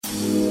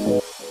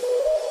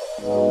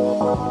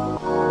Hello,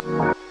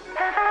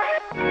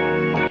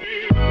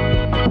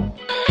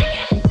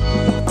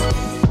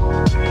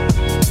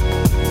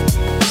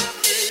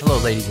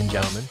 ladies and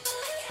gentlemen.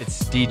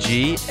 It's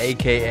DG,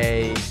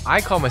 aka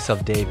I call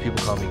myself Dave. People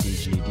call me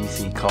DG.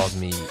 DC calls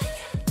me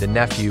the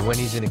nephew when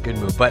he's in a good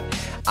mood. But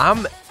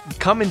I'm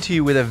coming to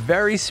you with a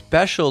very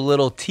special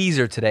little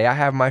teaser today. I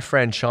have my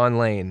friend Sean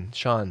Lane.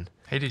 Sean.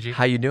 Hey, DG.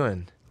 How you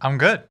doing? I'm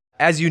good.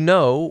 As you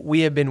know,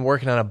 we have been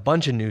working on a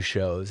bunch of new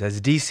shows. As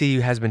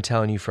DC has been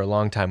telling you for a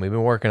long time, we've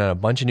been working on a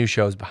bunch of new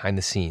shows behind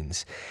the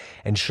scenes.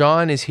 And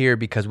Sean is here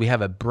because we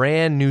have a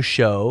brand new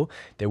show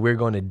that we're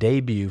going to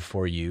debut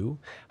for you,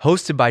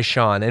 hosted by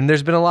Sean. And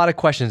there's been a lot of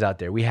questions out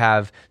there. We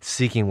have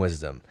Seeking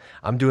Wisdom.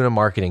 I'm doing a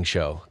marketing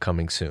show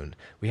coming soon.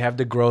 We have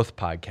the Growth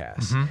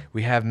podcast. Mm-hmm.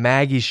 We have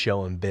Maggie's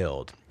show and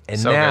Build. And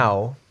So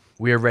now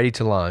we are ready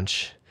to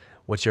launch.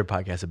 What's your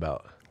podcast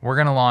about? We're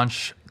going to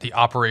launch the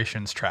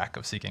operations track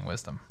of Seeking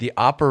Wisdom. The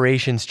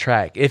operations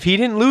track. If he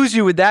didn't lose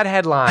you with that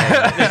headline,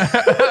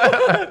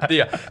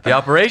 the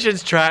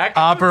operations track.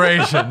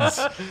 Operations.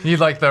 Need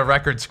like the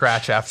record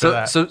scratch after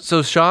that.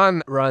 So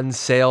Sean runs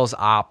sales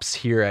ops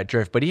here at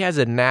Drift, but he has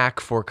a knack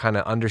for kind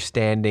of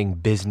understanding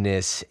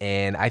business.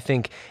 And I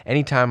think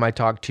anytime I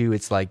talk to you,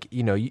 it's like,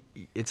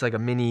 it's like a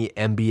mini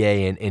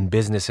MBA in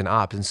business and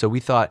ops. And so we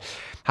thought,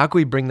 how can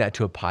we bring that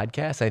to a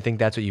podcast? I think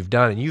that's what you've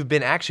done. And you've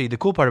been actually, the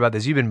cool part about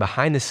this, you've been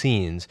behind the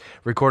scenes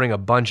recording a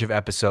bunch of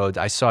episodes.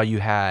 I saw you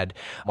had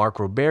Mark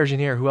Roberge in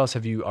here. Who else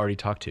have you already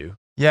talked to?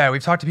 Yeah,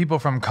 we've talked to people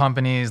from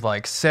companies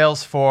like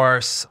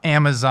Salesforce,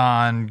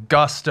 Amazon,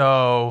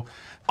 Gusto,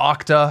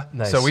 Okta.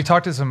 Nice. So we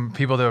talked to some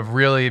people that have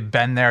really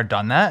been there,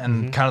 done that.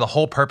 And kind of the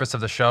whole purpose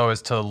of the show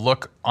is to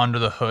look under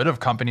the hood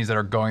of companies that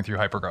are going through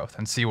hypergrowth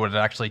and see what it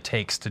actually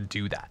takes to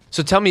do that.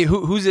 So tell me,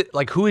 who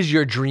is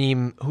your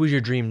dream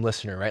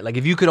listener, right? Like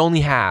if you could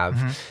only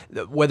have,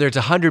 whether it's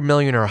 100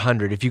 million or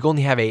 100, if you could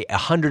only have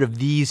 100 of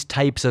these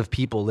types of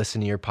people listen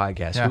to your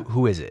podcast,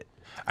 who is it?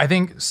 I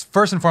think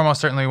first and foremost,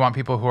 certainly we want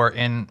people who are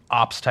in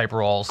ops type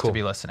roles to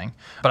be listening.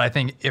 But I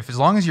think as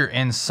long as you're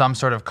in some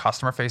sort of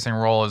customer facing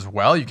role as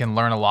well, you can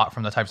learn a lot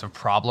from the types of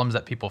problems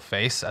that people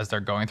face as they're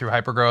going through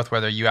hypergrowth,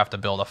 whether you have to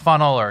build a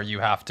funnel or you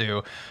have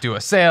to do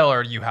a sale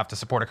or you have to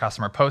support a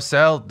customer post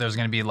sale. There's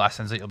going to be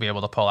lessons that you'll be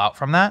able to pull out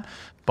from that.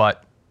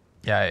 But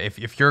yeah,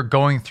 if you're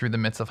going through the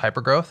midst of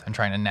hypergrowth and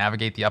trying to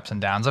navigate the ups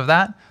and downs of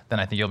that, then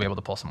I think you'll be able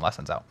to pull some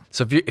lessons out.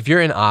 So if you're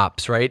in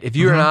ops, right? If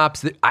you're in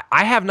ops,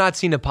 I have not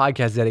seen a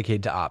podcast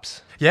dedicated to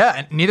ops. Yeah,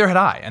 and neither had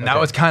I. And that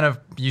was kind of,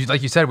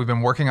 like you said, we've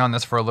been working on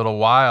this for a little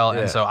while.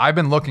 Yeah. And so I've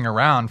been looking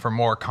around for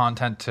more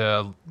content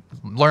to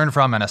learn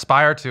from and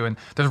aspire to. And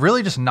there's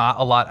really just not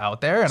a lot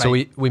out there. And So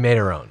we made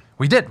our own.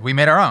 We did. We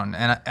made our own.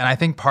 And I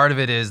think part of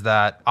it is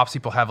that ops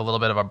people have a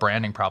little bit of a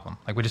branding problem.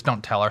 Like we just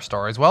don't tell our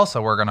stories well.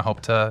 So we're going to hope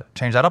to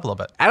change that up a little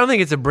bit. I don't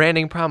think it's a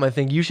branding problem. I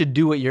think you should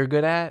do what you're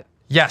good at.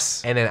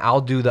 Yes. And then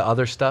I'll do the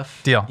other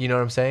stuff. Deal. You know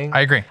what I'm saying?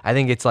 I agree. I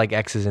think it's like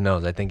X's and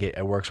O's. I think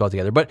it works well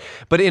together. But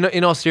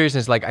in all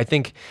seriousness, like I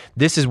think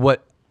this is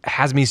what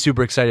has me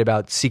super excited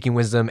about Seeking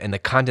Wisdom and the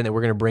content that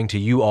we're going to bring to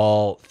you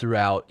all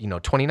throughout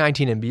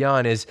 2019 and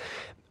beyond is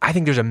I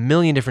think there's a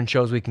million different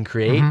shows we can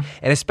create.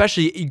 And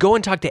especially you go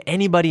and talk to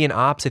anybody in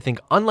ops. I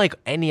think unlike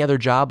any other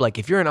job, like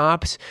if you're in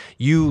ops,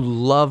 you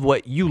love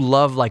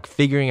like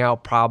figuring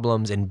out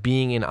problems and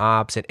being in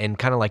ops and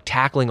kind of like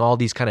tackling all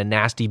these kind of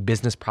nasty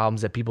business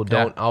problems that people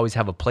don't always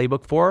have a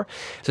playbook for.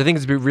 So I think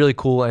it's really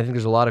cool. I think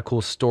there's a lot of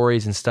cool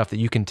stories and stuff that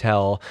you can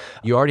tell.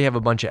 You already have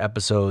a bunch of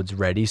episodes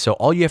ready. So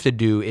all you have to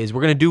do is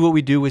we're going to do what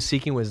we do with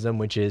Seeking Wisdom,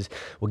 which is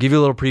we'll give you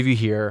a little preview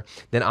here.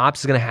 Then ops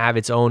is going to have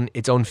its own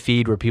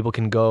feed where people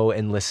can go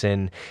and listen.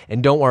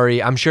 And don't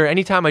worry, I'm sure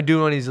anytime I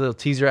do one of these little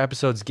teaser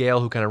episodes, Gail,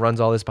 who kind of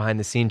runs all this behind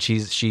the scenes,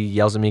 she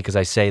yells at me because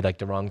I say like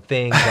the wrong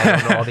things. I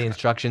don't know all the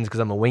instructions because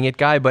I'm a wing it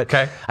guy. But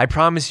I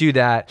promise you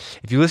that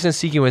if you listen to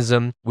Seeking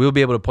Wisdom, we'll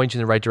be able to point you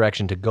in the right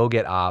direction to go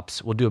get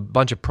ops. We'll do a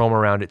bunch of promo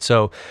around it.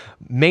 So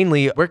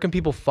mainly, where can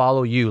people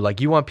follow you?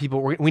 Like you want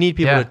people, we need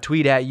people to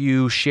tweet at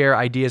you, share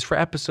ideas for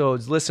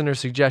episodes, listener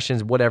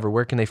suggestions, whatever.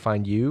 Where can they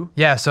find you?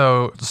 Yeah,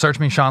 so search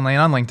me Sean Lane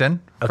on LinkedIn,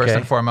 first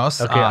and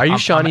foremost. Okay, are you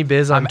Shawnee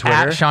Biz on Twitter?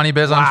 I'm at Shawnee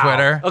Biz on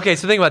Twitter. Okay,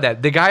 so think about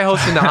that. The guy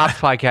hosting the Ops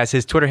podcast,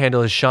 his Twitter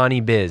handle is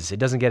Shawnee Biz. It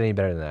doesn't get any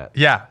better than that.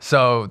 Yeah,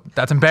 so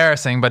that's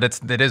embarrassing, but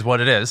it is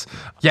what it is.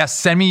 Yes,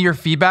 send me your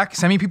feedback.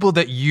 Send me people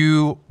that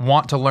you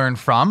want to learn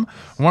from.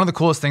 One of the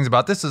coolest things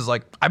about this is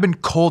like I've been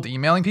cold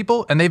emailing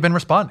people and they've been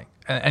responding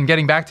and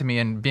getting back to me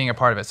and being a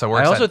part of it. So we're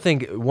excited. Also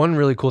think one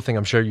really cool thing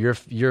I'm sure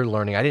you're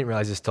learning. I didn't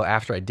realize this till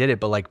after I did it,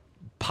 but like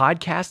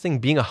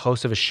podcasting, being a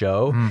host of a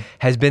show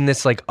has been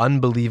this like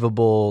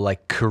unbelievable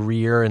like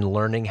career and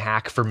learning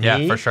hack for me.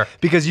 Yeah, for sure.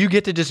 Because you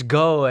get to just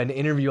go and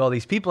interview all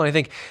these people. And I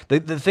think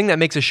the thing that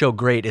makes a show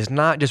great is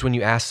not just when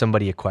you ask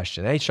somebody a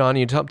question. Hey, Sean,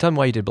 you tell me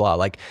why you did blah.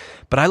 Like,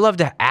 but I love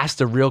to ask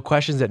the real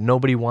questions that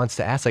nobody wants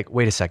to ask. Like,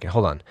 wait a second,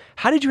 hold on.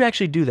 How did you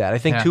actually do that? I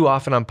think too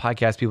often on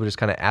podcasts, people just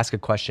kind of ask a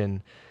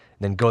question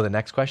then go to the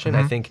next question.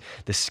 I think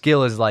the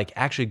skill is like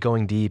actually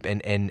going deep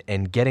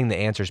and getting the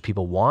answers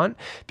people want,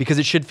 because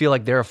it should feel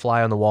like they're a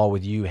fly on the wall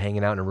with you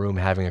hanging out in a room,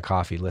 having a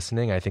coffee,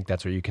 listening. I think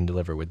that's what you can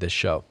deliver with this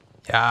show.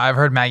 Yeah, I've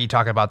heard Maggie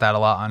talk about that a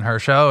lot on her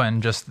show,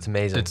 and just It's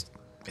amazing.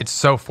 It's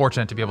so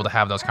fortunate to be able to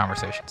have those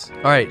conversations.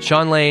 All right,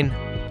 Sean Lane,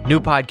 new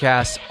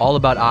podcast, all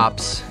about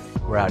ops.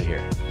 We're out of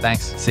here.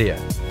 Thanks. See ya.